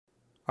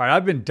All right,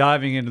 I've been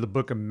diving into the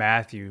book of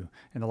Matthew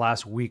in the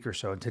last week or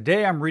so. And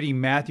today I'm reading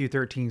Matthew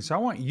 13. So I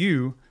want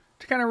you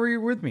to kind of read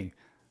with me.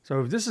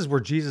 So this is where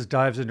Jesus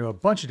dives into a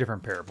bunch of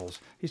different parables.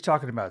 He's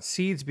talking about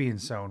seeds being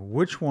sown.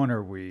 Which one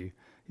are we?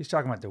 He's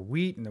talking about the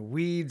wheat and the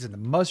weeds and the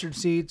mustard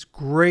seeds.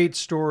 Great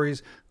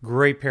stories,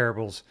 great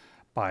parables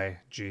by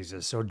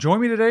Jesus. So join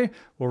me today.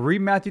 We'll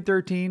read Matthew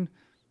 13.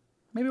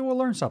 Maybe we'll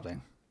learn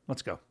something.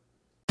 Let's go.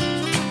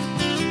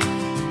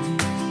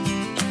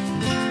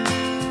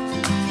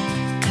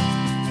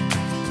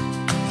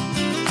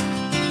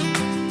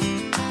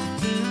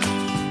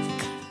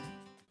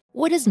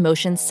 What does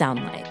motion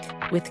sound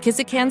like? With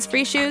Kizikans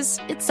free shoes,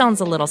 it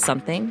sounds a little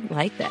something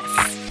like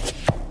this.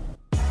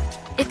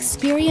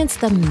 Experience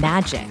the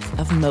magic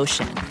of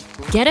motion.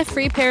 Get a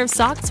free pair of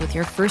socks with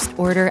your first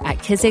order at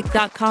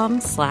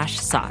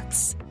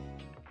kizik.com/socks.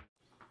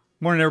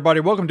 Morning, everybody.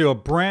 Welcome to a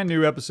brand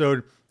new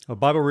episode of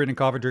Bible Reading,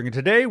 Coffee Drinking.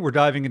 Today, we're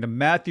diving into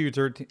Matthew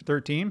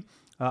 13.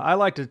 I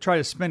like to try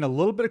to spend a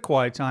little bit of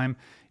quiet time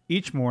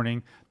each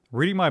morning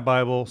reading my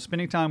Bible,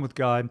 spending time with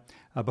God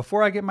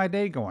before I get my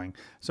day going.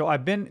 So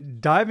I've been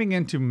diving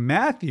into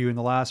Matthew in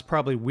the last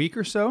probably week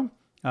or so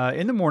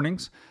in the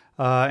mornings,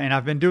 and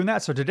I've been doing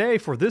that. So today,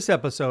 for this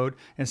episode,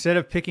 instead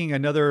of picking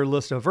another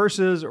list of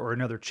verses or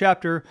another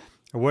chapter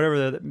or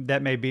whatever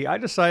that may be, I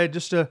decided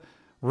just to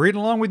read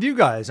along with you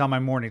guys on my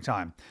morning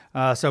time.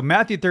 So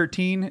Matthew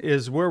 13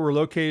 is where we're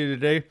located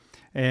today.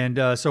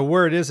 And so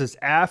where it is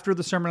after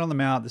the Sermon on the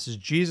Mount. This is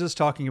Jesus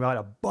talking about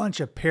a bunch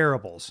of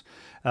parables.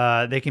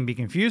 They can be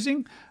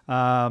confusing,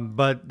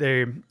 but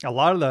even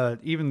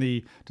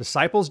the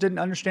disciples didn't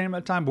understand them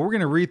at the time. But we're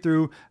going to read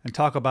through and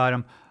talk about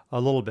them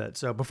a little bit.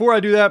 So before I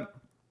do that,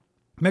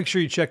 make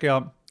sure you check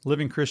out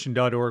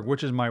livingchristian.org,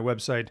 which is my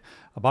website,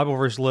 a Bible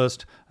verse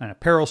list, an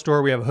apparel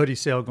store. We have a hoodie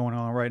sale going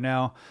on right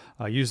now.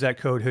 Use that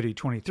code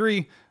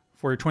hoodie23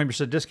 for your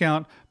 20%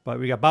 discount. But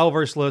we got Bible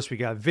verse lists, we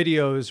got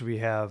videos, we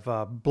have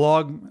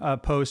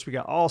blog posts, we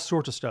got all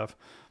sorts of stuff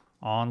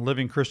on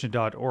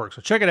livingchristian.org.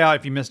 So check it out.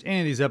 If you missed any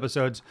of these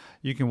episodes,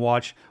 you can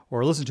watch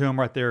or listen to them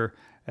right there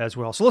as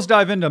well. So let's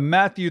dive into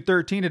Matthew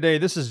 13 today.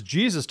 This is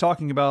Jesus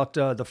talking about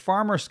the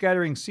farmer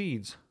scattering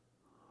seeds.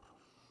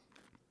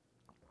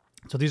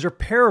 So these are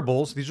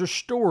parables, these are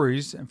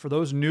stories, and for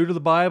those new to the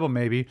Bible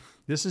maybe,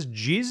 this is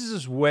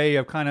Jesus' way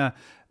of kind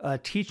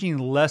of teaching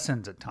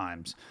lessons at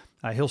times.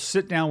 He'll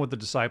sit down with the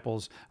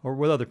disciples, or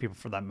with other people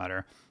for that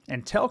matter,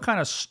 and tell kind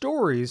of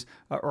stories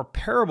or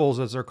parables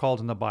as they're called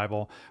in the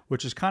Bible,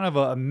 which is kind of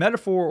a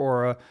metaphor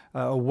or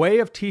a way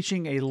of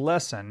teaching a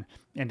lesson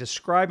and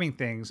describing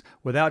things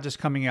without just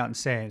coming out and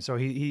saying. So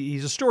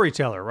he's a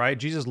storyteller, right?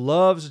 Jesus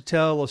loves to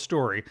tell a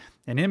story.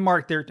 And in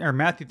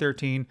Matthew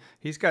 13,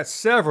 he's got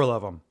several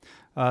of them.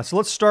 So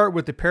let's start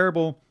with the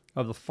parable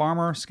of the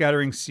farmer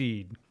scattering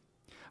seed.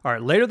 All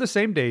right, later the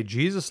same day,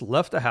 Jesus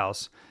left the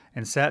house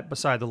and sat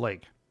beside the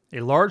lake. A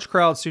large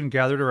crowd soon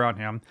gathered around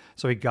him,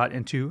 so he got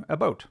into a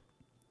boat.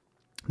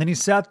 Then he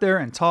sat there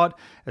and taught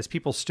as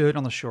people stood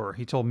on the shore.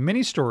 He told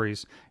many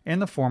stories in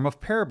the form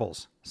of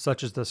parables,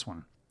 such as this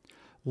one.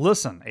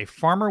 Listen, a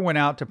farmer went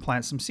out to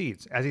plant some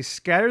seeds. As he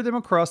scattered them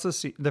across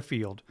the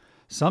field,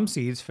 some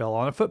seeds fell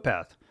on a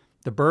footpath.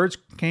 The birds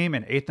came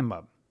and ate them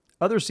up.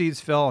 Other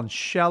seeds fell on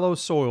shallow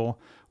soil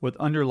with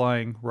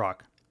underlying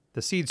rock.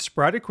 The seeds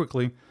sprouted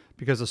quickly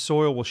because the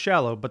soil was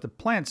shallow, but the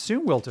plants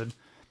soon wilted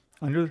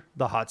under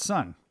the hot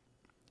sun.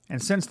 And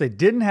since they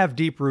didn't have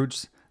deep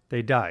roots,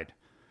 they died.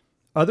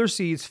 Other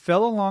seeds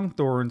fell along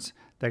thorns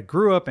that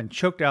grew up and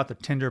choked out the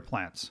tender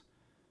plants.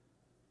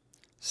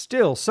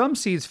 Still, some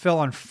seeds fell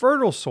on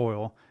fertile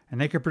soil,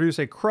 and they could produce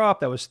a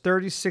crop that was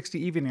 30, 60,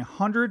 even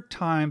 100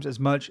 times as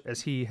much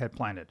as he had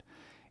planted.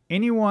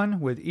 Anyone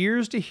with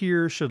ears to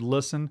hear should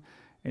listen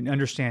and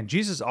understand.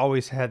 Jesus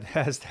always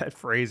has that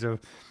phrase of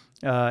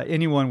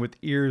anyone with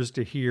ears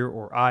to hear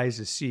or eyes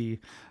to see.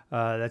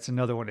 That's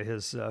another one of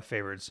his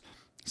favorites.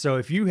 So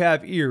if you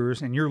have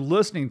ears and you're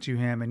listening to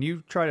him and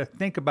you try to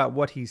think about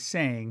what he's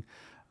saying,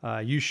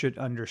 you should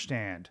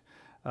understand.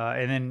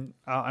 And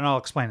I'll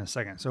explain in a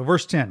second. So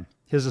verse 10,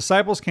 his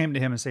disciples came to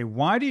him and say,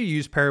 "Why do you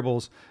use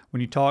parables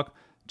when you talk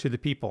to the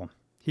people?"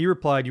 He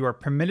replied, "You are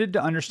permitted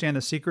to understand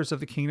the secrets of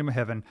the kingdom of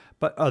heaven,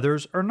 but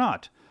others are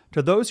not.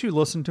 To those who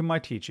listen to my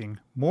teaching,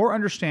 more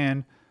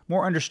understanding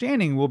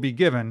will be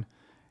given,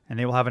 and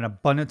they will have an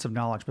abundance of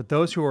knowledge. But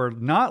those who are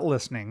not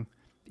listening,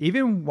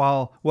 even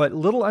while what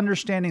little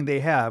understanding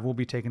they have will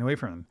be taken away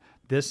from them.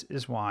 This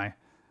is why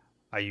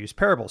I use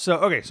parables."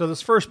 So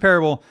this first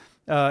parable,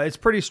 it's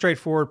pretty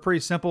straightforward, pretty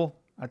simple.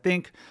 I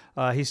think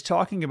he's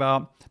talking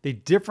about the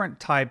different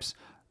types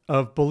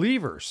of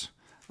believers.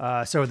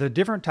 So the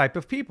different type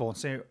of people.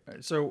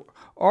 So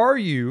are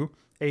you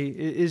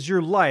is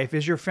your life,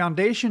 is your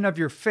foundation of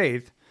your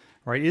faith,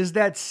 right? Is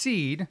that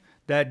seed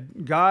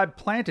that God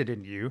planted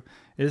in you,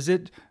 is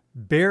it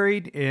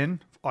buried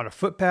on a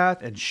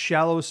footpath and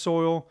shallow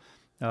soil,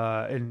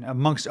 and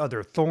amongst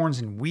other thorns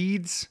and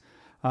weeds?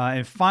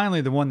 And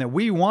finally, the one that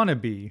we want to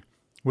be,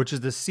 which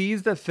is the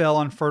seeds that fell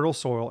on fertile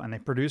soil and they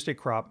produced a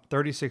crop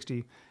 30,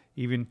 60,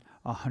 even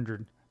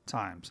 100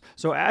 times.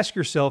 So ask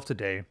yourself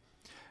today,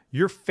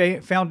 your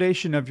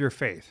foundation of your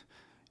faith,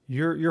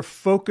 your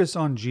focus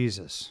on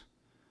Jesus,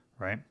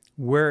 right?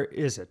 Where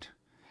is it?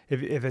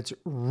 If it's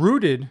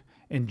rooted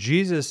in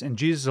Jesus and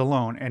Jesus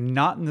alone and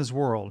not in this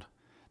world,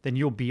 then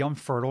you'll be on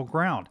fertile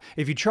ground.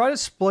 If you try to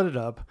split it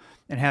up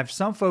and have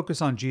some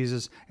focus on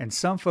Jesus and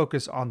some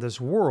focus on this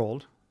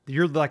world,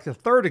 you're like the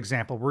third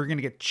example where you're going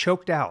to get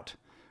choked out,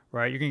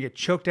 right? You're going to get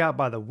choked out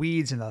by the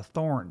weeds and the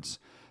thorns.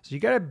 So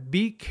you got to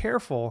be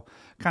careful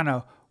kind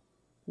of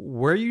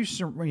where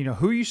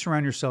who you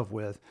surround yourself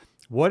with,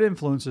 what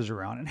influences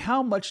around, and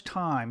how much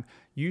time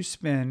you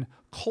spend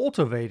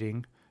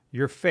cultivating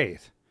your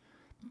faith.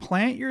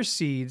 Plant your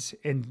seeds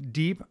in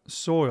deep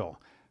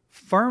soil,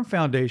 firm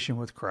foundation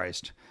with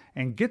Christ,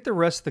 and get the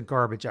rest of the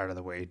garbage out of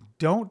the way.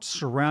 Don't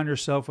surround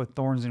yourself with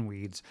thorns and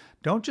weeds.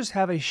 Don't just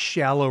have a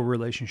shallow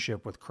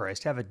relationship with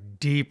Christ. Have a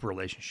deep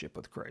relationship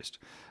with Christ.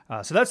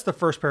 So that's the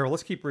first parable.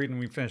 Let's keep reading.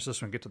 We finish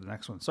this one and get to the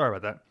next one. Sorry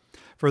about that.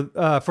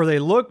 For they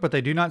look, but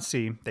they do not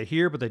see. They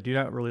hear, but they do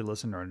not really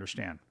listen or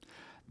understand.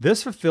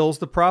 This fulfills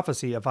the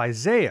prophecy of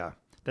Isaiah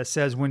that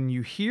says, when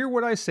you hear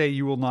what I say,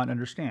 you will not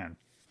understand.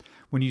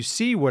 When you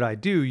see what I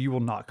do, you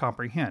will not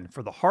comprehend.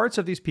 For the hearts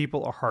of these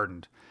people are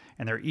hardened,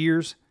 and their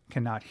ears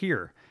cannot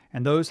hear.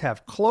 And those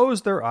have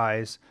closed their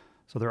eyes,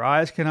 so their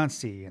eyes cannot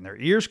see, and their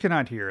ears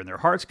cannot hear, and their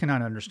hearts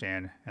cannot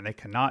understand, and they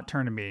cannot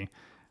turn to me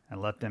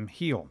and let them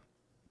heal.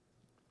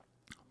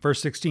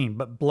 Verse 16,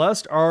 but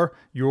blessed are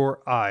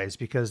your eyes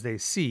because they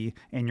see,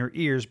 and your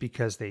ears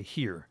because they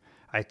hear.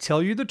 I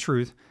tell you the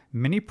truth,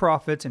 many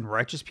prophets and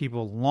righteous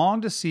people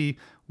long to see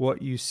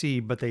what you see,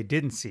 but they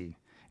didn't see,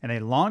 and they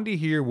long to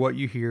hear what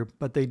you hear,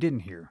 but they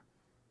didn't hear.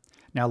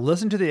 Now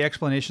listen to the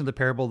explanation of the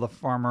parable of the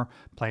farmer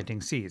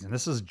planting seeds. And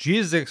this is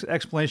Jesus'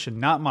 explanation,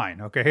 not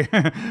mine, okay?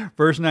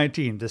 Verse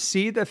 19, the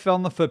seed that fell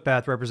on the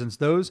footpath represents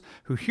those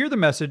who hear the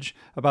message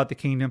about the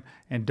kingdom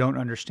and don't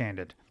understand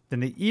it. Then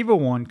the evil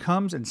one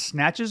comes and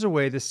snatches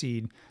away the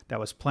seed that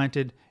was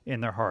planted in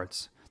their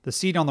hearts. The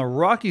seed on the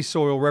rocky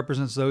soil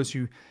represents those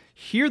who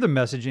hear the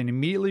message and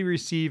immediately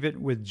receive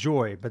it with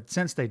joy. But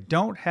since they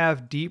don't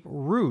have deep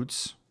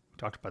roots, we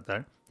talked about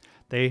that,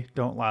 they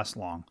don't last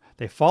long.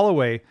 They fall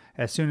away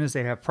as soon as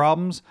they have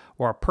problems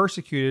or are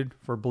persecuted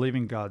for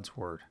believing God's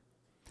word.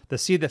 The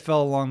seed that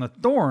fell along the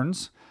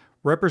thorns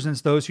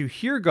represents those who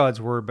hear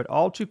God's word, but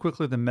all too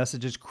quickly the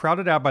message is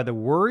crowded out by the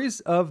worries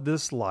of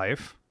this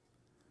life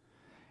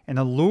and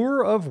the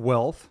lure of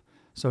wealth,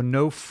 so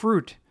no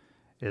fruit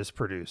is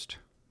produced.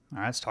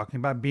 All right, it's talking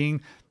about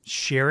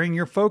sharing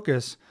your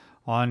focus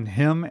on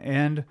Him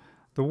and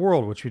the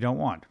world, which we don't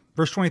want.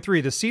 Verse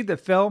 23, the seed that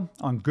fell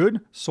on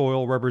good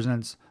soil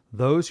represents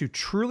those who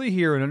truly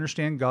hear and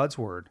understand God's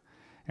word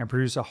and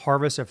produce a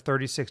harvest of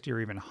 30, 60, or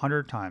even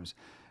 100 times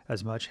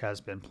as much has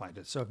been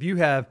planted. So if you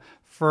have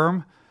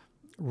firm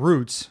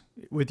roots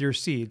with your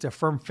seeds, a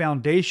firm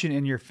foundation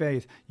in your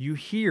faith, you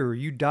hear,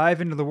 you dive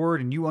into the word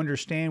and you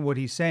understand what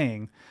He's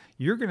saying,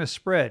 you're going to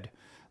spread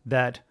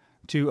that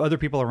to other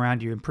people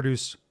around you and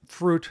produce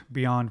fruit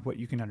beyond what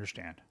you can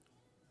understand.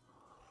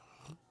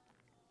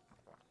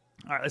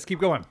 All right, let's keep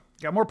going.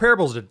 Got more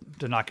parables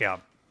to knock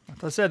out.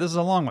 As I said, this is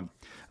a long one.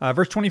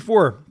 Verse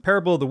 24,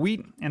 parable of the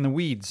wheat and the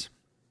weeds.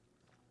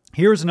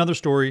 Here's another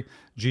story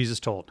Jesus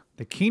told.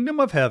 The kingdom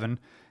of heaven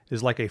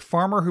is like a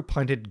farmer who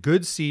planted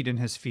good seed in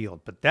his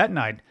field. But that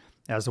night,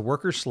 as the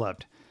workers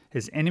slept,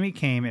 his enemy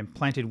came and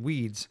planted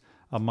weeds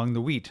among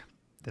the wheat,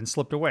 then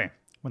slipped away.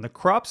 When the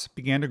crops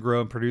began to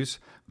grow and produce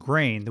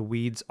grain, the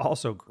weeds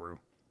also grew.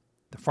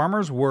 The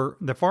farmer's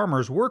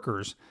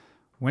workers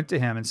went to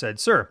him and said,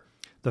 Sir,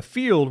 the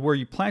field where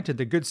you planted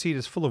the good seed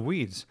is full of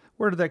weeds.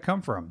 Where did that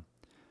come from?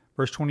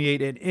 Verse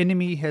 28, an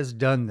enemy has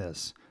done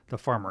this, the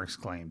farmer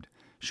exclaimed.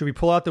 Should we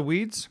pull out the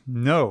weeds?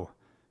 No,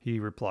 he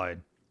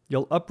replied.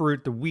 You'll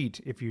uproot the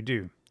wheat if you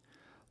do.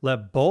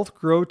 Let both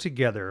grow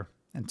together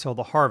until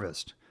the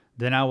harvest.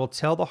 Then I will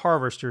tell the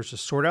harvesters to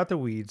sort out the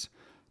weeds,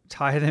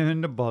 tie them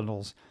into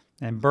bundles,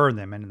 and burn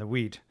them into the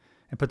wheat,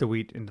 and put the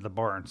wheat into the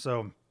barn.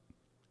 So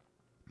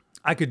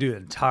I could do an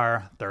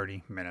entire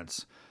 30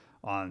 minutes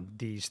on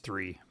these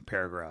three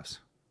paragraphs.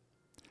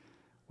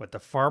 What the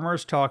farmer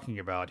is talking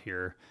about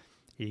here,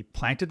 he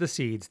planted the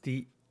seeds.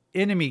 The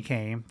enemy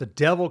came, the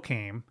devil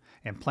came,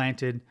 and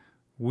planted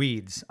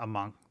weeds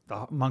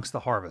amongst the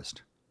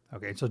harvest.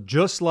 Okay, so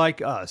just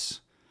like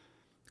us,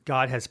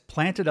 God has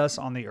planted us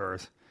on the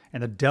earth,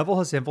 and the devil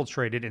has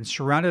infiltrated and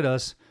surrounded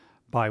us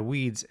by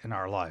weeds in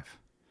our life.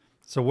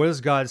 So what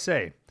does God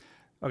say?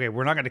 Okay,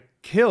 we're not going to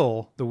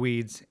kill the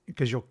weeds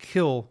because you'll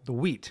kill the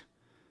wheat,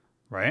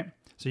 right?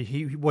 So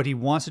what he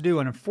wants to do,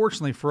 and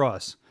unfortunately for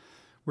us,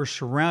 we're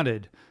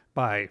surrounded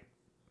by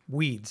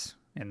weeds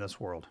in this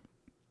world.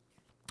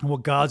 And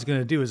what God's going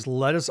to do is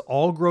let us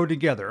all grow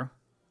together,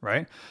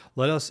 right?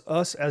 Let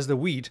us as the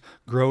wheat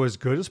grow as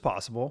good as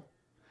possible,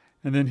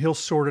 and then He'll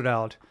sort it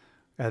out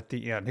at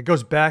the end. It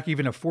goes back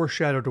even a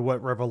foreshadow to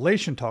what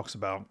Revelation talks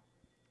about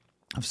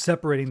of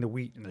separating the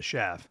wheat and the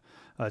chaff.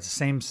 It's the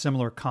same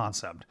similar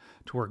concept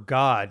to where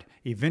God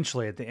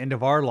eventually at the end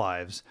of our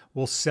lives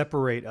will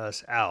separate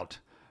us out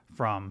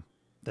from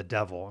the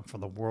devil and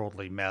from the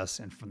worldly mess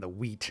and from the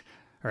wheat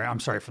or I'm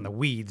sorry, from the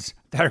weeds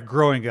that are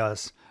growing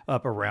us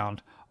up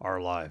around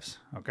our lives.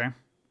 Okay.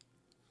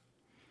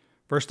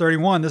 Verse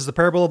 31, this is the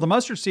parable of the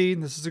mustard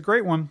seed. This is a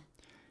great one.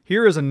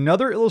 Here is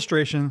another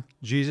illustration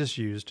Jesus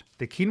used.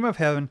 The kingdom of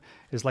heaven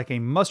is like a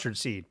mustard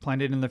seed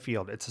planted in the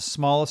field. It's the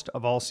smallest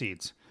of all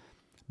seeds,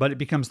 but it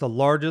becomes the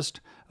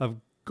largest of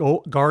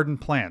garden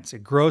plants.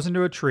 It grows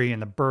into a tree,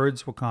 and the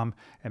birds will come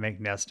and make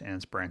nests in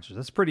its branches.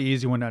 That's a pretty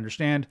easy one to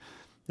understand.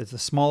 It's the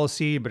smallest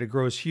seed, but it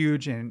grows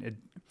huge, and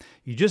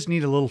you just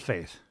need a little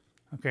faith.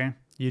 Okay,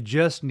 you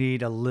just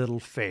need a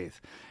little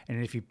faith,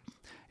 and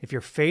if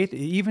your faith,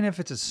 even if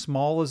it's as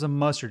small as a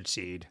mustard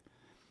seed,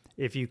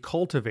 if you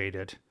cultivate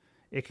it,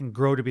 it can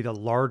grow to be the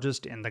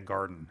largest in the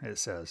garden. It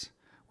says,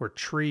 where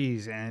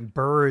trees and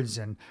birds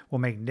and will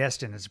make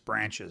nest in its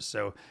branches.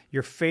 So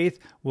your faith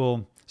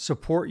will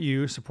support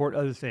you, support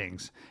other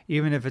things,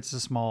 even if it's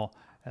as small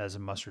as a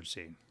mustard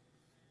seed.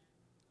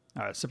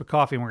 All right, sip of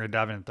coffee, and we're going to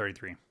dive into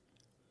 33.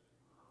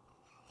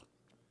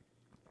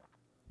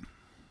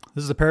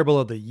 This is the parable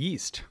of the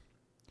yeast.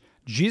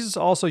 Jesus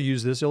also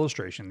used this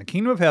illustration. The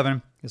kingdom of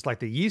heaven is like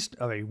the yeast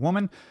of a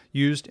woman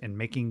used in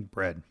making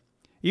bread.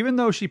 Even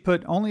though she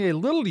put only a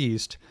little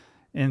yeast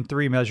in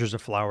 3 measures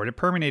of flour, it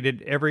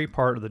permeated every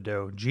part of the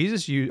dough.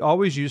 Jesus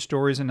always used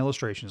stories and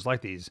illustrations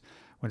like these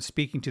when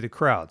speaking to the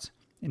crowds.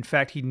 In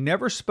fact, he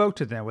never spoke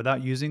to them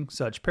without using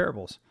such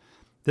parables.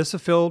 This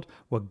fulfilled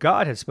what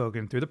God had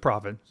spoken through the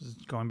prophet,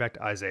 going back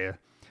to Isaiah.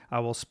 I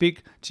will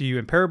speak to you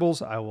in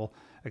parables. I will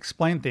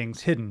explain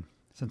things hidden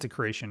since the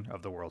creation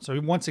of the world. So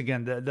once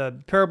again,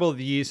 the parable of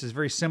the yeast is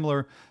very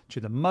similar to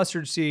the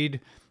mustard seed.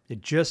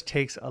 It just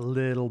takes a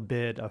little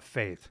bit of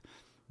faith.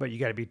 But you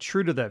got to be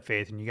true to that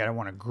faith, and you got to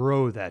want to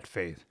grow that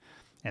faith.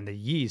 And the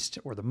yeast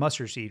or the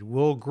mustard seed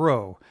will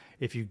grow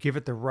if you give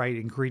it the right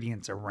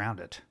ingredients around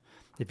it.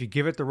 If you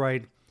give it the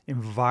right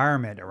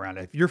environment around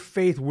it. Your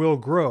faith will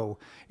grow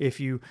if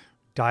you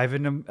dive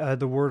into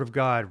the Word of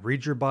God,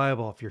 read your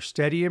Bible, if you're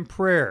steady in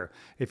prayer,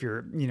 if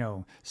you're,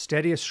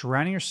 steady at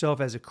surrounding yourself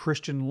as a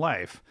Christian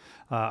life,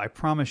 I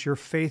promise your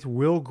faith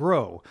will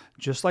grow,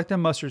 just like the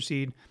mustard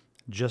seed,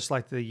 just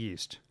like the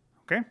yeast.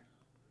 Okay?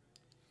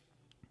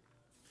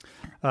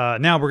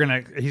 Now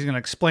he's going to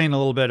explain a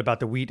little bit about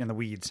the wheat and the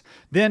weeds.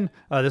 Then,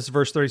 this is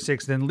verse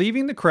 36, then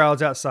leaving the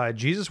crowds outside,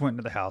 Jesus went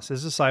into the house.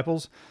 His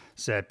disciples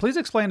said, please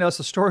explain to us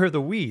the story of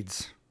the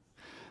weeds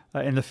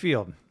in the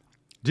field.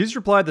 Jesus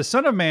replied, the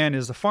Son of Man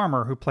is the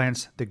farmer who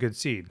plants the good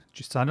seed.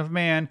 Son of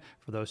Man,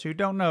 for those who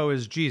don't know,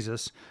 is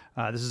Jesus.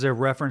 This is a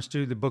reference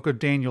to the book of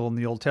Daniel in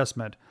the Old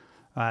Testament.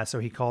 So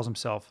he calls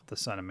himself the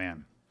Son of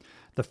Man.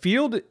 The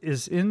field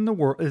is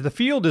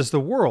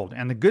the world,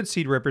 and the good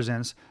seed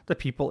represents the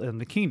people in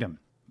the kingdom.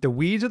 The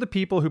weeds are the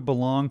people who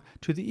belong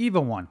to the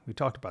evil one. We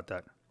talked about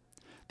that.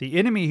 The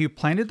enemy who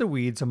planted the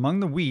weeds among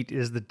the wheat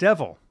is the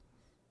devil.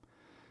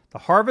 The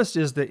harvest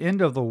is the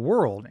end of the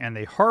world, and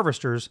the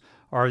harvesters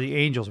are the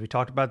angels. We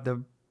talked about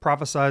the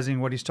prophesizing,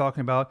 what he's talking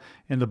about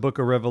in the book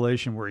of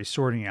Revelation, where he's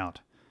sorting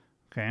out.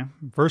 Okay,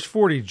 verse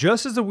 40,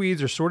 just as the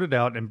weeds are sorted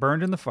out and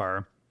burned in the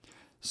fire,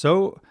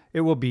 so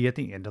it will be at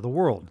the end of the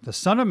world. The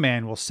Son of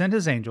Man will send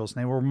his angels,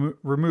 and they will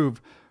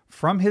remove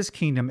from his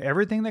kingdom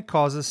everything that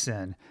causes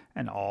sin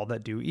and all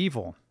that do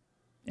evil.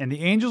 And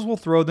the angels will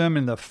throw them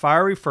in the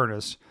fiery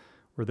furnace,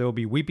 where there will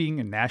be weeping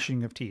and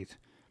gnashing of teeth.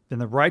 Then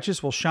the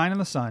righteous will shine in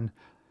the sun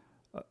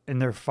in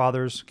their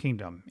Father's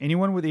kingdom.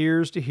 Anyone with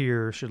ears to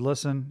hear should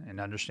listen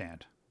and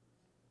understand.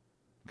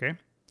 Okay?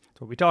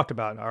 That's what we talked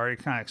about. I already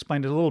kind of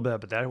explained it a little bit,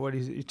 but that's what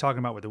he's talking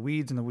about with the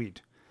weeds and the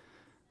wheat.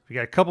 We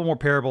got a couple more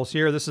parables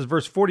here. This is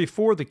verse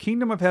 44. The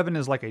kingdom of heaven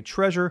is like a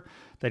treasure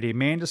that a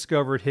man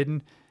discovered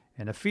hidden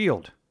in a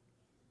field.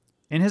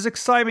 In his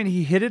excitement,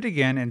 he hid it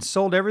again and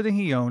sold everything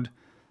he owned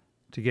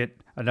to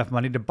get enough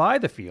money to buy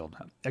the field.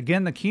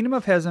 Again, the kingdom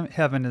of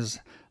heaven is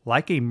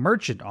like a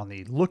merchant on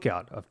the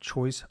lookout of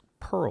choice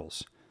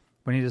pearls.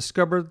 When he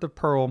discovered the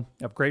pearl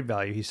of great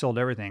value, he sold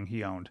everything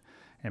he owned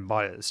and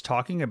bought it. It's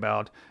talking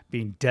about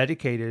being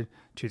dedicated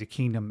to the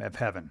kingdom of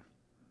heaven.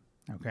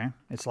 Okay?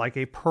 It's like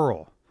a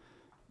pearl.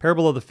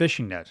 Parable of the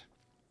fishing net.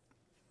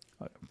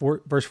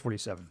 Verse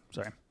 47.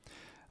 Sorry.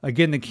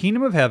 Again, the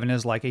kingdom of heaven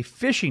is like a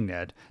fishing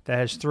net that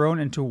has thrown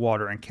into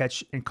water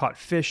and caught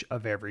fish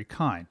of every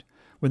kind.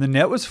 When the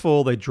net was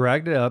full, they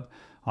dragged it up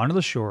onto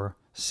the shore,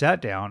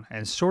 sat down,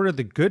 and sorted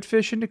the good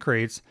fish into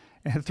crates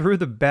and threw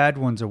the bad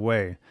ones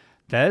away.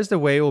 That is the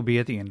way it will be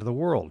at the end of the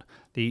world.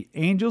 The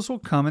angels will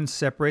come and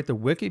separate the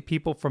wicked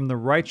people from the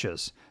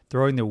righteous,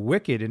 throwing the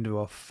wicked into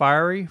a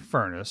fiery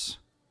furnace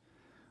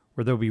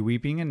where there will be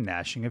weeping and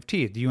gnashing of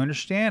teeth. Do you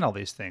understand all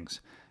these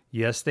things?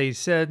 Yes, they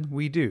said,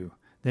 we do.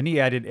 Then he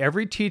added,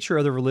 every teacher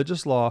of the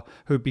religious law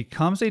who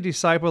becomes a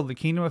disciple of the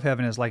kingdom of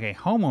heaven is like a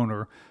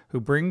homeowner who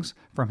brings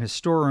from his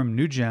storeroom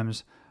new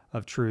gems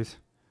of truth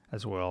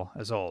as well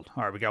as old.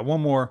 All right, we got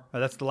one more.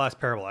 That's the last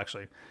parable,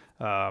 actually.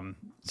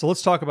 So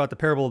let's talk about the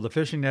parable of the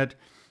fishing net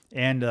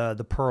and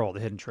the pearl, the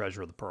hidden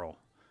treasure of the pearl.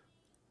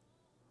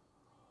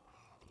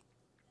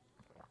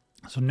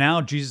 So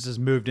now Jesus has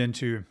moved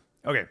into,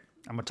 okay,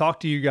 I'm going to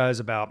talk to you guys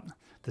about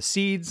the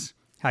seeds,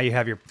 how you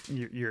have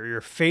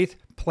your faith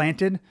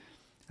planted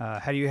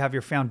How do you have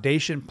your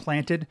foundation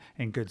planted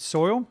in good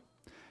soil?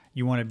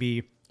 You want to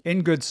be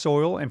in good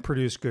soil and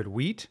produce good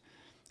wheat.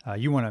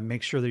 You want to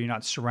make sure that you're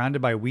not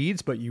surrounded by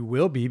weeds, but you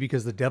will be,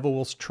 because the devil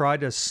will try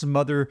to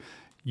smother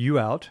you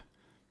out,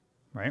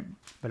 right?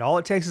 But all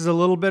it takes is a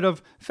little bit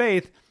of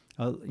faith,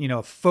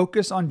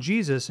 focus on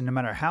Jesus, and no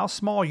matter how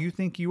small you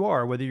think you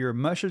are, whether you're a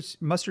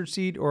mustard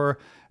seed or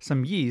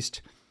some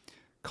yeast,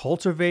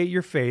 cultivate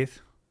your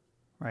faith,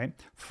 right?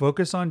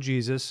 Focus on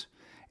Jesus,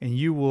 and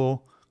you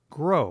will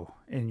grow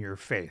in your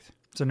faith.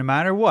 So no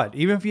matter what,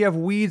 even if you have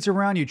weeds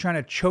around you trying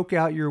to choke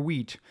out your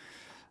wheat,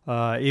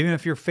 even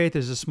if your faith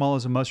is as small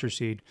as a mustard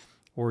seed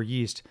or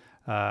yeast,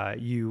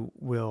 you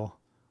will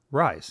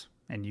rise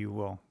and you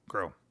will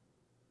grow.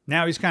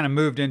 Now he's kind of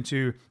moved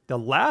into the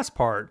last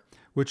part,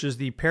 which is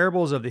the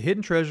parables of the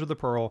hidden treasure of the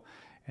pearl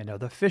and of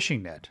the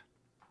fishing net.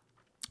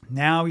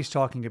 Now he's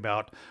talking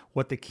about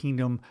what the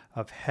kingdom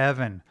of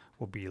heaven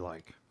will be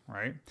like,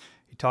 right?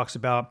 He talks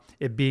about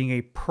it being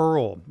a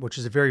pearl, which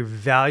is a very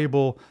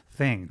valuable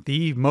thing,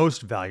 the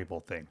most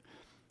valuable thing.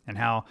 And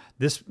how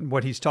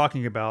what he's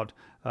talking about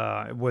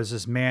was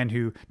this man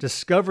who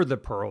discovered the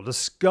pearl,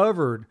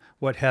 discovered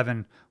what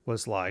heaven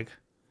was like,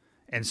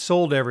 and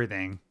sold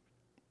everything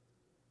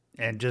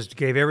and just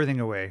gave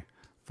everything away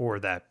for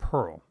that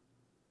pearl.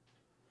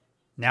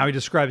 Now he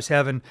describes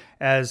heaven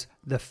as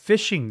the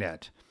fishing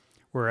net,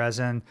 whereas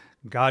in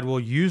God will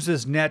use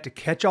his net to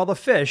catch all the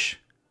fish,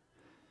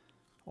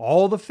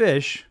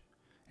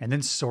 and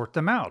then sort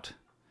them out.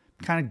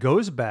 Kind of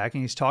goes back,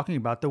 and he's talking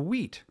about the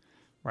wheat,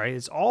 right?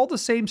 It's all the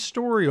same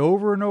story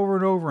over and over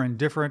and over in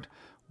different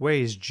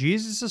ways.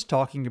 Jesus is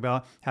talking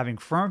about having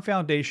firm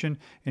foundation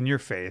in your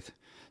faith,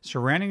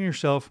 surrounding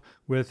yourself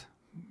with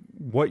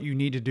what you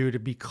need to do to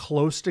be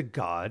close to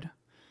God.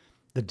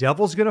 The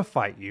devil's going to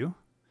fight you.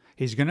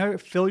 He's going to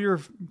fill your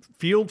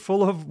field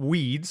full of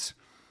weeds,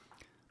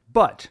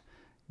 but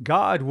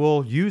God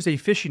will use a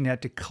fishing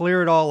net to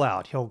clear it all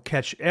out. He'll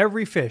catch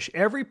every fish.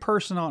 Every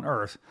person on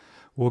earth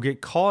will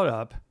get caught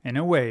up in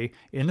a way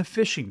in the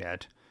fishing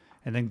net,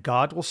 and then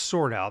God will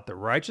sort out the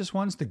righteous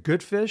ones, the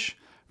good fish,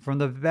 from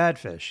the bad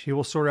fish. He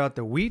will sort out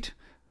the wheat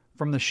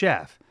from the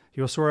chaff. He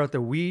will sort out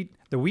the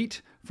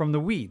wheat from the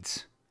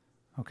weeds.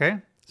 Okay?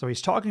 So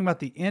he's talking about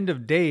the end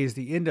of days,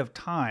 the end of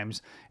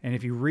times. And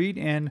if you read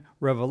in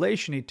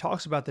Revelation, he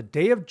talks about the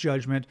day of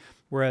judgment,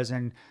 whereas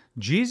in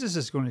Jesus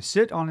is going to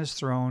sit on his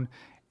throne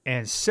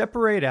and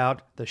separate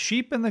out the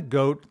sheep and the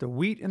goat, the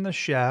wheat and the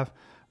chaff,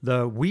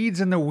 the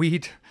weeds and the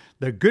wheat,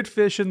 the good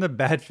fish and the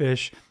bad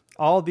fish.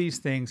 All these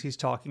things he's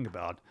talking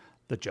about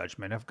the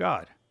judgment of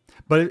God.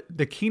 But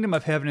the kingdom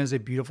of heaven is a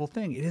beautiful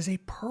thing. It is a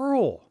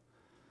pearl.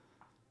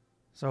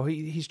 So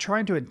he's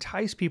trying to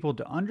entice people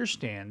to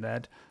understand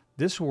that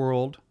this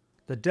world,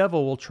 the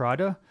devil will try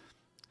to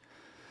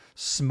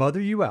smother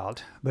you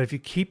out. But if you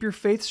keep your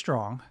faith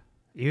strong,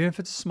 even if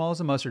it's as small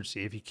as a mustard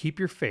seed, if you keep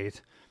your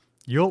faith,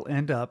 you'll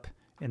end up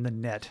in the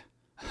net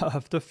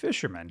of the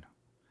fishermen.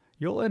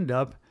 You'll end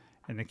up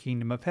in the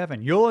kingdom of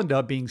heaven. You'll end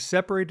up being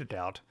separated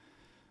out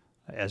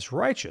as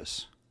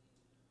righteous.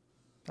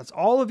 That's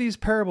all of these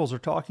parables are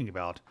talking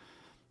about.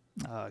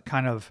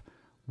 Kind of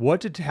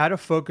how to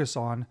focus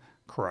on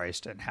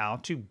Christ and how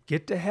to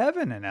get to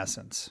heaven, in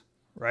essence,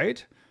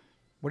 right?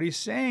 What he's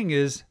saying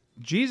is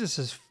Jesus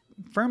has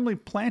firmly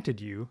planted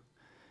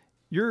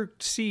your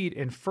seed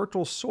in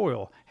fertile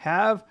soil.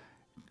 Have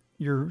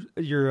your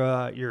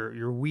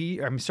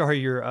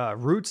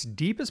roots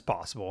deep as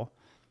possible.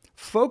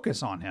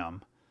 Focus on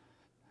him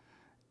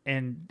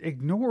and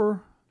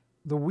ignore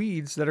the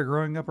weeds that are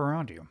growing up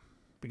around you,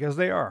 because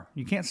they are.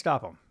 You can't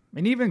stop them.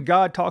 And even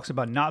God talks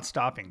about not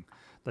stopping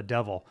the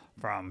devil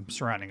from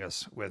surrounding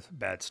us with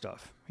bad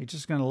stuff. He's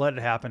just going to let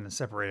it happen and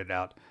separate it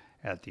out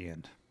at the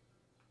end.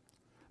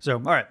 So,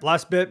 all right,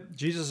 last bit.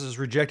 Jesus is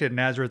rejected in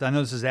Nazareth. I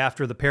know this is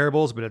after the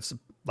parables, but it's the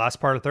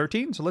last part of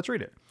 13, so let's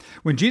read it.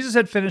 When Jesus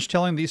had finished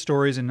telling these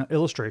stories and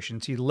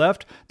illustrations, he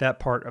left that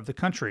part of the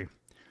country.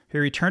 He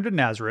returned to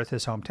Nazareth,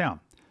 his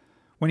hometown.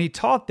 When he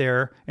taught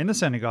there in the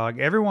synagogue,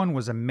 everyone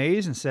was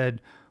amazed and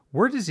said,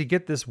 "Where does he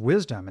get this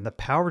wisdom and the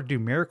power to do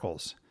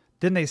miracles?"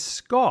 Then they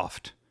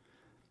scoffed.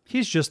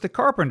 "He's just the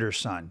carpenter's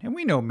son, and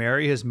we know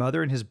Mary, his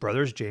mother, and his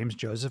brothers, James,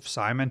 Joseph,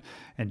 Simon,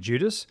 and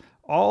Judas.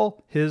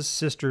 All his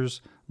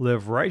sisters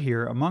live right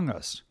here among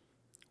us.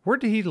 Where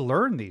did he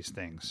learn these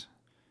things?"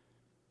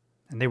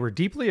 And they were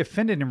deeply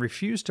offended and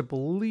refused to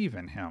believe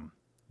in him.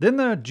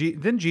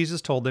 Then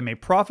Jesus told them, "A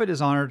prophet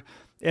is honored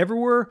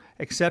everywhere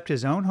except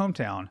his own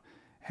hometown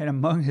and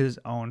among his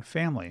own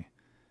family."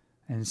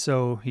 And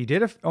so he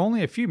did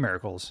only a few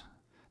miracles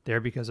there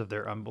because of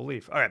their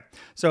unbelief. All right.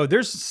 So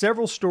there's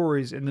several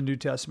stories in the New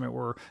Testament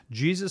where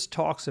Jesus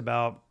talks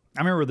about,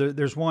 I remember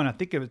there's one, I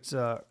think it's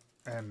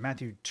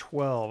Matthew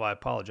 12, I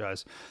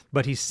apologize,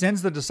 but he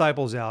sends the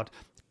disciples out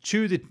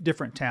to the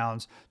different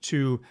towns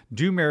to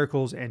do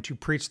miracles and to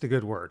preach the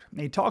good word.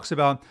 And he talks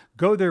about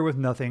go there with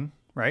nothing,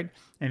 right?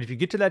 And if you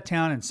get to that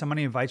town and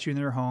somebody invites you in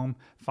their home,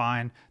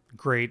 fine,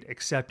 great,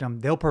 accept them.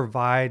 They'll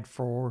provide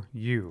for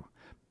you.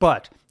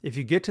 But if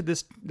you get to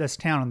this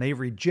town and they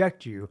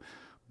reject you,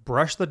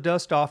 brush the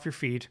dust off your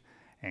feet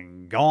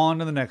and go on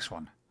to the next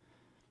one.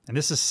 And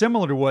this is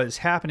similar to what is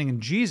happening in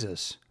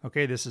Jesus.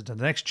 Okay, this is the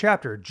next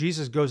chapter.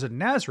 Jesus goes to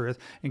Nazareth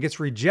and gets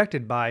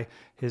rejected by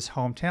his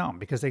hometown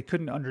because they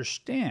couldn't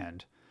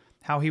understand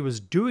how he was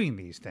doing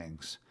these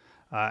things.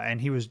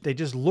 They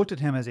just looked at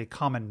him as a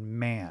common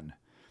man,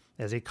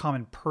 as a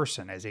common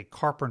person, as a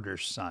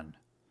carpenter's son.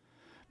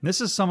 And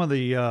this is some of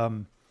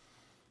the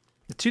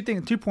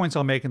 2 points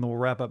I'll make, and then we'll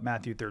wrap up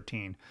Matthew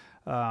 13.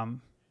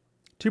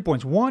 2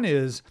 points. One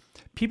is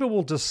people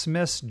will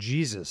dismiss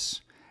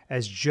Jesus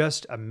as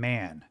just a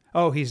man.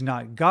 Oh, he's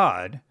not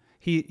God.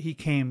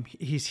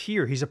 He's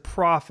here. He's a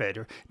prophet.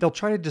 Or they'll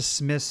try to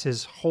dismiss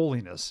his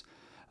holiness.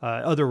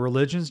 Other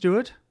religions do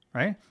it,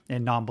 right?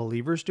 And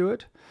non-believers do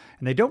it.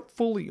 And they don't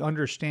fully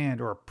understand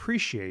or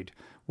appreciate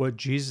what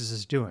Jesus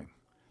is doing.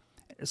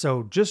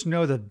 So just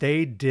know that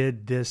they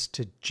did this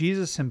to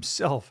Jesus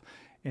himself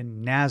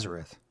in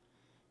Nazareth.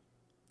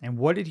 And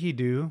what did he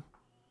do?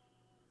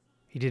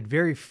 He did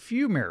very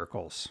few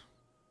miracles.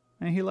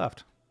 And he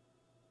left.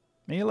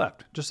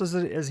 Just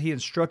as he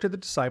instructed the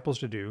disciples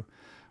to do.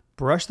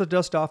 Brush the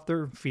dust off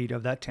their feet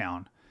of that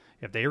town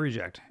if they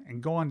reject,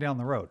 and go on down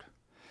the road.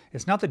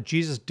 It's not that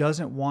Jesus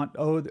doesn't want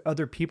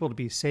other people to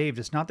be saved.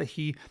 It's not that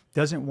he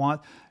doesn't want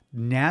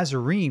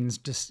Nazarenes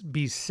to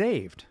be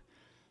saved.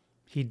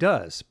 He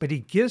does, but he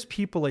gives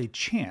people a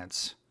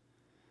chance.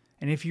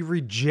 And if you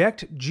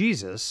reject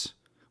Jesus,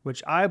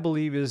 which I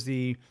believe is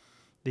the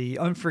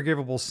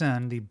unforgivable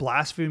sin, the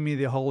blasphemy of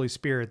the Holy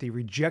Spirit, the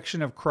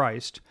rejection of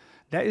Christ,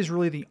 that is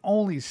really the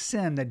only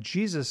sin that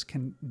Jesus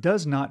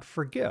does not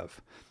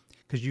forgive,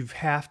 because you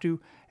have to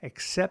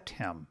accept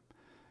him.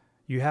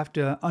 You have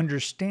to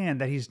understand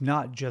that he's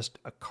not just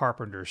a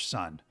carpenter's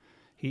son.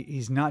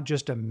 He's not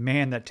just a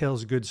man that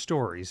tells good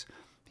stories.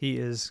 He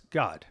is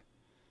God.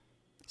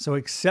 So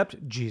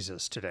accept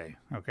Jesus today,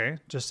 okay?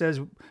 Just as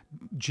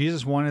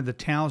Jesus wanted the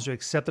towns to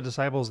accept the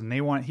disciples, and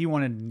he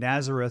wanted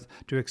Nazareth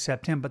to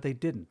accept him, but they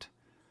didn't.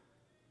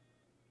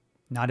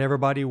 Not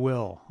everybody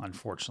will,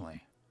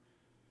 unfortunately.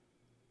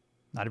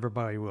 Not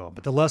everybody will.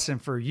 But the lesson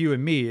for you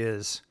and me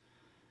is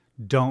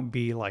don't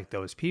be like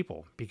those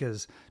people,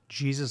 because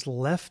Jesus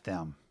left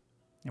them.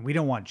 And we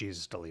don't want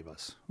Jesus to leave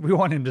us. We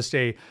want him to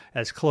stay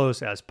as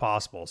close as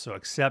possible. So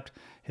accept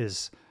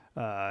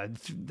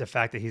the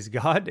fact that he's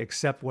God,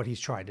 accept what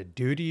he's trying to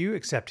do to you,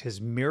 accept his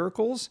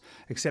miracles,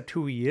 accept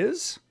who he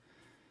is,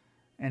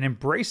 and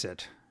embrace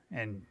it.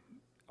 And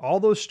all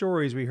those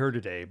stories we heard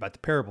today about the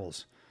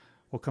parables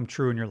will come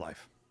true in your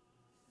life.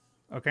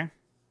 Okay?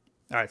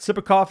 All right, sip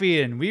of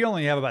coffee, and we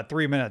only have about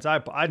 3 minutes.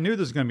 I knew this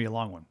was going to be a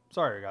long one.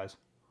 Sorry, guys.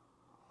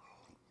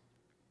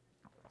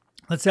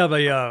 Let's have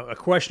a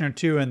question or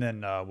two, and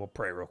then we'll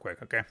pray real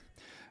quick, okay?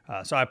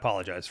 So I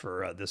apologize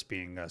for this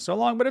being so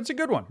long, but it's a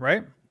good one,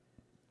 right?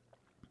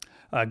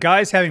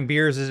 Guys having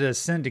beards, is it a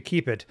sin to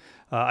keep it?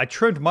 I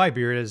trimmed my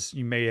beard, as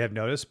you may have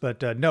noticed,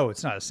 but no,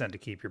 it's not a sin to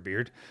keep your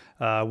beard.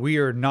 We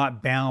are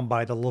not bound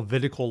by the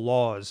Levitical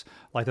laws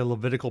like the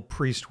Levitical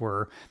priests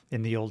were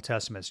in the Old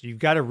Testament. So you've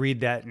got to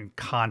read that in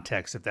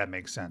context, if that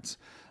makes sense.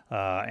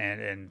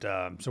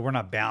 So we're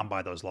not bound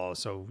by those laws.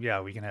 So yeah,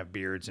 we can have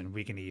beards, and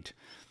we can eat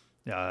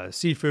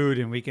seafood,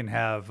 and we can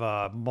have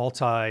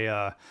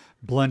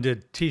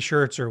blended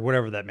T-shirts or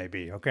whatever that may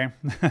be. Okay.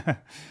 All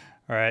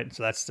right.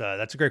 So that's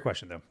a great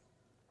question, though.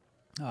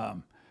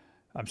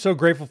 I'm so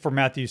grateful for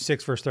Matthew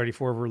 6, verse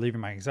 34, relieving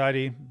my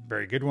anxiety.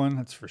 Very good one.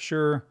 That's for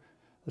sure.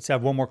 Let's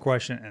have one more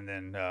question, and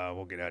then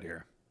we'll get out of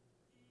here.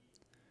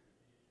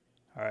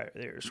 All right.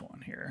 There's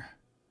one here.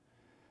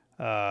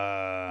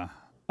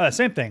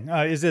 Same thing.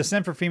 Is it a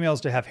sin for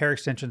females to have hair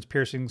extensions,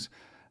 piercings,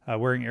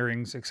 wearing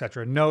earrings,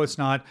 etc.? No, it's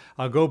not.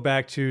 I'll go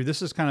back to,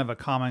 this is kind of a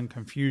common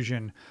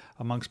confusion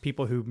amongst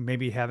people who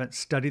maybe haven't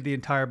studied the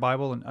entire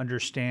Bible and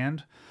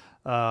understand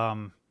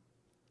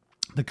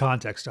the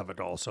context of it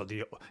all. So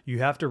you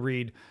have to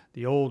read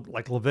the old,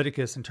 like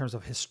Leviticus, in terms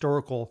of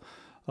historical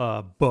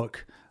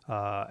book.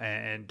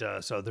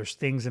 So there's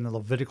things in the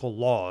Levitical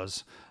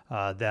laws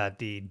that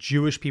the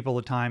Jewish people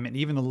at the time, and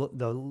even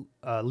the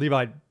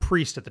Levite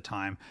priest at the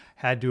time,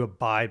 had to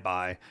abide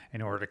by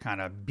in order to kind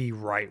of be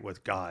right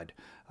with God.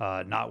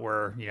 Not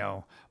wear,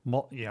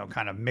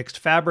 kind of mixed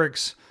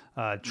fabrics,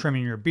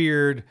 trimming your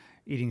beard,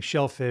 eating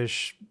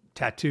shellfish,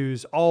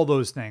 tattoos, all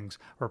those things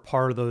were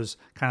part of those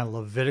kind of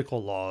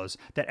Levitical laws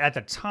that at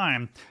the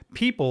time,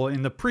 people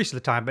in the priests at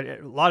the time, but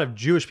a lot of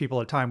Jewish people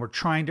at the time, were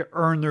trying to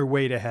earn their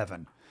way to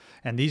heaven.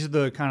 And these are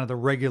the kind of the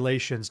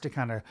regulations to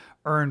kind of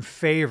earn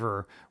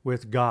favor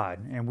with God.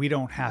 And we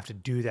don't have to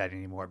do that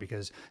anymore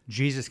because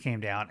Jesus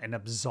came down and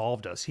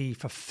absolved us. He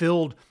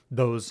fulfilled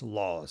those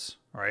laws,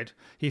 right?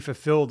 He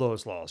fulfilled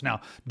those laws.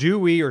 Now, do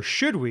we, or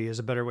should we, is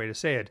a better way to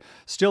say it,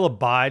 still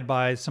abide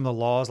by some of the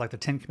laws like the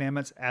Ten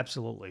Commandments?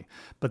 Absolutely.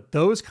 But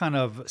those kind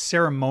of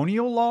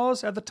ceremonial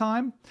laws at the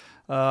time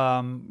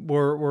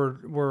were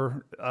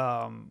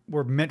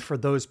meant for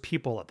those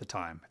people at the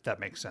time, if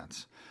that makes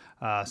sense.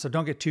 So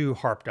don't get too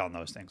harped on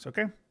those things,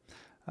 okay?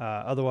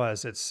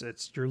 Otherwise,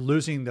 you're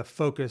losing the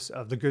focus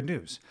of the good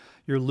news.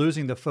 You're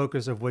losing the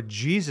focus of what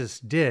Jesus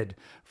did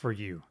for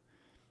you.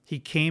 He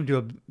came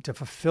to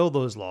fulfill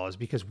those laws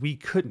because we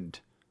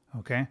couldn't,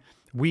 okay?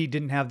 We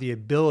didn't have the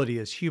ability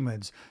as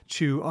humans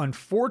to,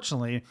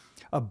 unfortunately,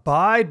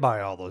 abide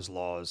by all those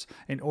laws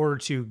in order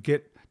to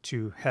get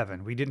to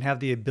heaven. We didn't have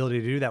the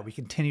ability to do that. We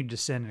continued to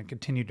sin and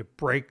continued to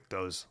break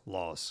those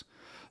laws.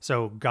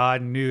 So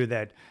God knew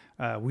that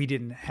we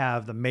didn't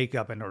have the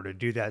makeup in order to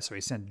do that, so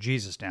he sent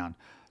Jesus down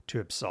to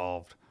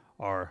absolve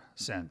our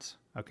sins.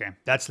 Okay,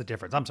 that's the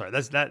difference. I'm sorry,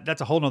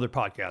 that's a whole nother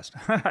podcast,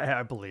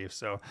 I believe.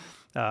 So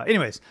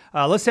anyways,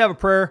 let's have a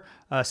prayer,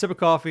 a sip of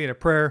coffee and a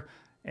prayer,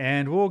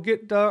 and we'll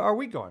get our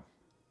week going.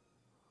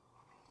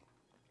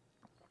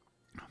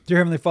 Dear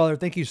Heavenly Father,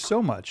 thank you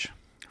so much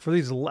for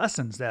these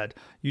lessons that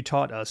you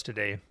taught us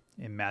today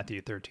in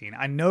Matthew 13.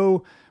 I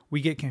know we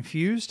get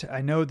confused.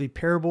 I know the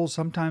parables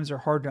sometimes are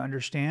hard to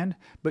understand,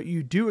 but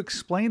you do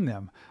explain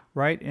them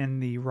right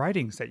in the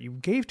writings that you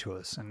gave to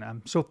us, and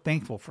I'm so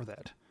thankful for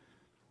that.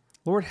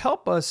 Lord,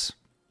 help us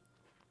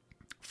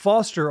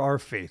foster our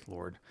faith,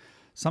 Lord.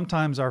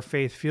 Sometimes our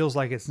faith feels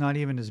like it's not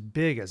even as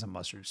big as a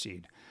mustard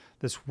seed.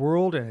 This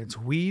world and its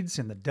weeds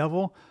and the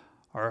devil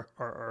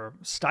are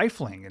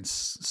stifling and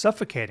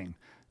suffocating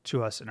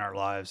to us in our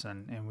lives,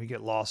 and we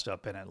get lost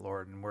up in it,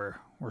 Lord, and we're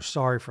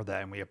sorry for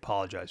that, and we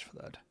apologize for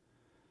that.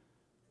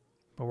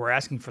 But we're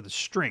asking for the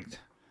strength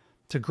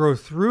to grow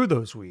through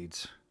those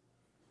weeds,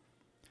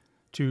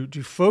 to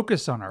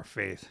focus on our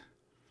faith,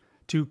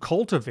 to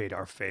cultivate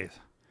our faith,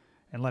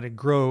 and let it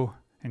grow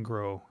and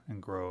grow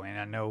and grow. And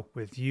I know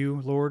with you,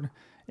 Lord,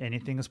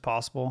 anything is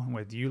possible. And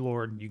with you,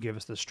 Lord, you give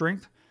us the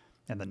strength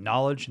and the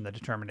knowledge and the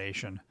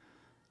determination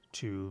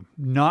to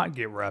not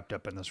get wrapped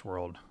up in this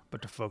world,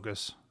 but to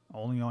focus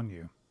only on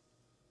you.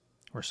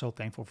 We're so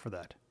thankful for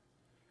that.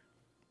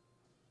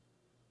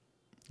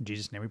 In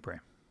Jesus' name we pray.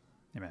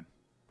 Amen.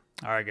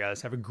 All right,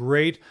 guys, have a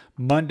great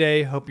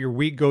Monday. Hope your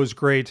week goes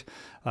great.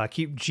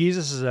 Keep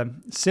Jesus as a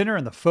center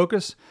and the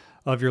focus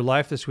of your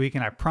life this week,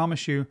 and I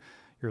promise you,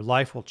 your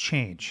life will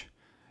change.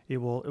 It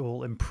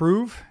will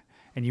improve,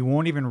 and you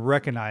won't even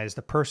recognize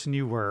the person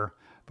you were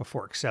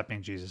before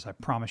accepting Jesus. I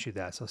promise you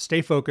that. So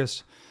stay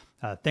focused.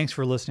 Thanks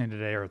for listening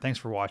today, or thanks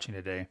for watching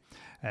today.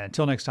 And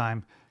until next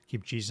time,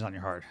 keep Jesus on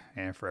your heart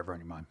and forever on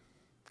your mind.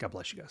 God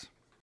bless you guys.